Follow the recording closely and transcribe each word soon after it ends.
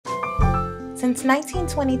Since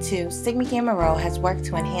 1922, Sigma Gamma Rho has worked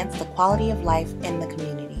to enhance the quality of life in the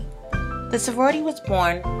community. The sorority was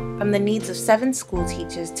born from the needs of 7 school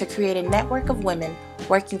teachers to create a network of women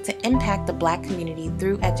working to impact the Black community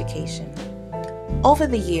through education. Over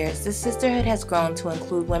the years, the sisterhood has grown to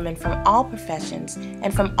include women from all professions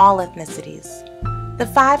and from all ethnicities. The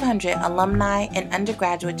 500 alumni and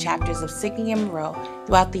undergraduate chapters of Sigma Gamma Rho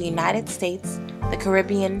throughout the United States, the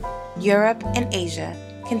Caribbean, Europe, and Asia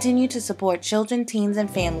continue to support children, teens, and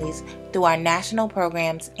families through our national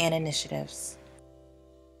programs and initiatives.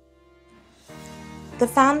 The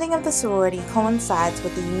founding of the sorority coincides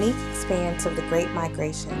with the unique experience of the Great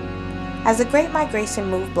Migration. As the Great Migration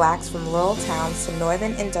moved Blacks from rural towns to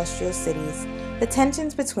northern industrial cities, the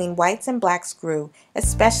tensions between whites and Blacks grew,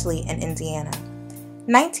 especially in Indiana.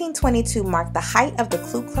 1922 marked the height of the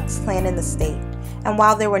Ku Klux Klan in the state, and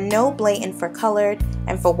while there were no blatant for colored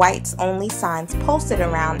and for whites only signs posted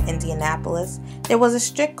around Indianapolis, there was a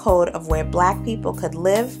strict code of where Black people could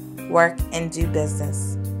live, work, and do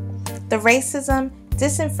business. The racism,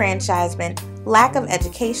 disenfranchisement, lack of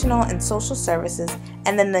educational and social services,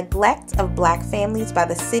 and the neglect of Black families by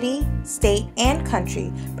the city, state, and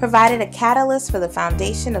country provided a catalyst for the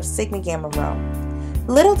foundation of Sigma Gamma Rho.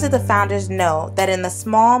 Little did the founders know that in the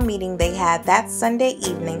small meeting they had that Sunday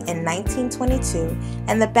evening in 1922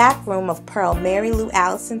 in the back room of Pearl Mary Lou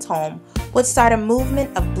Allison's home would start a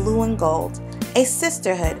movement of blue and gold, a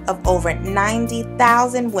sisterhood of over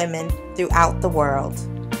 90,000 women throughout the world.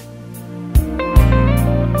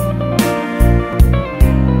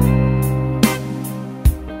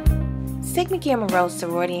 Sigma Gamma Rho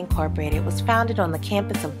Sorority Incorporated was founded on the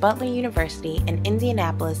campus of Butler University in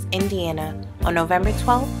Indianapolis, Indiana on November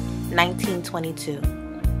 12, 1922.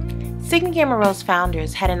 Sigma Gamma Rho's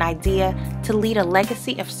founders had an idea to lead a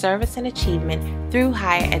legacy of service and achievement through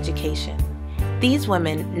higher education. These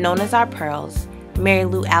women, known as our Pearls, Mary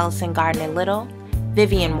Lou Allison Gardner Little,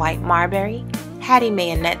 Vivian White Marbury, Hattie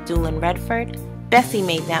Mae Annette Doolin Redford, Bessie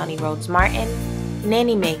Mae Downey Rhodes Martin,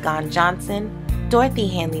 Nanny Mae Gone Johnson, Dorothy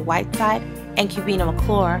Hanley Whiteside, and Cubina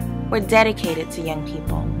McClure were dedicated to young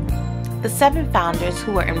people. The 7 founders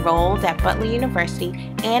who were enrolled at Butler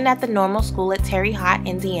University and at the Normal School at Terre Haute,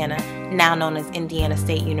 Indiana, now known as Indiana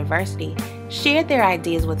State University, shared their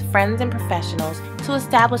ideas with friends and professionals to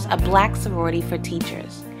establish a Black sorority for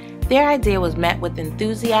teachers. Their idea was met with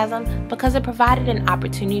enthusiasm because it provided an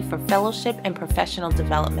opportunity for fellowship and professional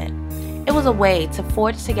development. It was a way to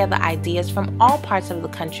forge together ideas from all parts of the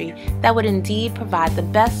country that would indeed provide the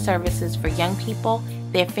best services for young people,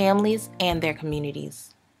 their families, and their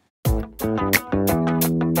communities.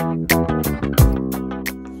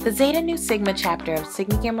 The Zeta Nu Sigma chapter of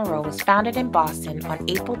Sigma Gamma Rho was founded in Boston on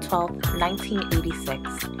April 12,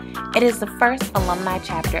 1986. It is the first alumni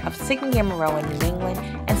chapter of Sigma Gamma Rho in New England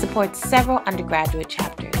and supports several undergraduate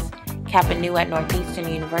chapters: Kappa Nu at Northeastern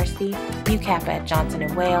University, Mu Kappa at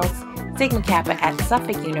Johnson & Wales, Sigma Kappa at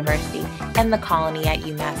Suffolk University, and the Colony at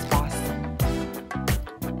UMass Boston.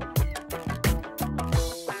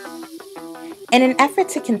 In an effort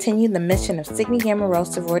to continue the mission of Sigma Gamma Rho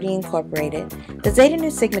Sorority Incorporated, the Zeta Nu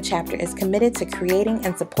Sigma chapter is committed to creating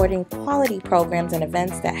and supporting quality programs and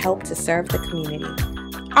events that help to serve the community.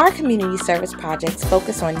 Our community service projects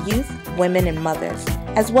focus on youth, women, and mothers,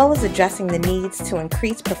 as well as addressing the needs to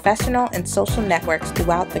increase professional and social networks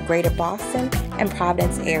throughout the greater Boston and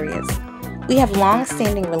Providence areas. We have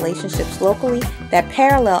long-standing relationships locally that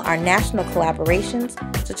parallel our national collaborations,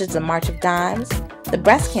 such as the March of Dimes, the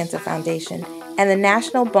Breast Cancer Foundation, and the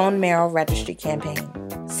National Bone Marrow Registry Campaign.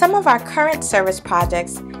 Some of our current service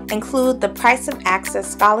projects include the Price of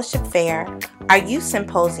Access Scholarship Fair, our Youth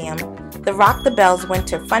Symposium, the Rock the Bells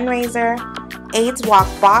Winter Fundraiser, AIDS Walk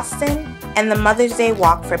Boston, and the Mother's Day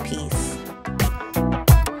Walk for Peace.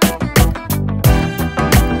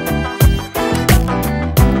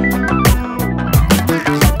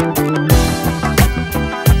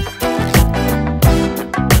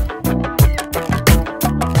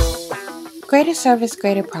 Greater service,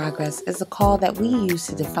 greater progress is a call that we use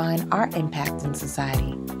to define our impact in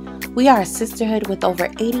society. We are a sisterhood with over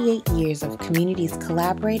 88 years of communities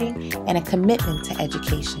collaborating and a commitment to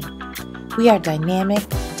education. We are dynamic,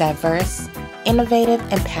 diverse, innovative,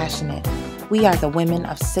 and passionate. We are the women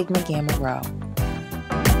of Sigma Gamma Rho.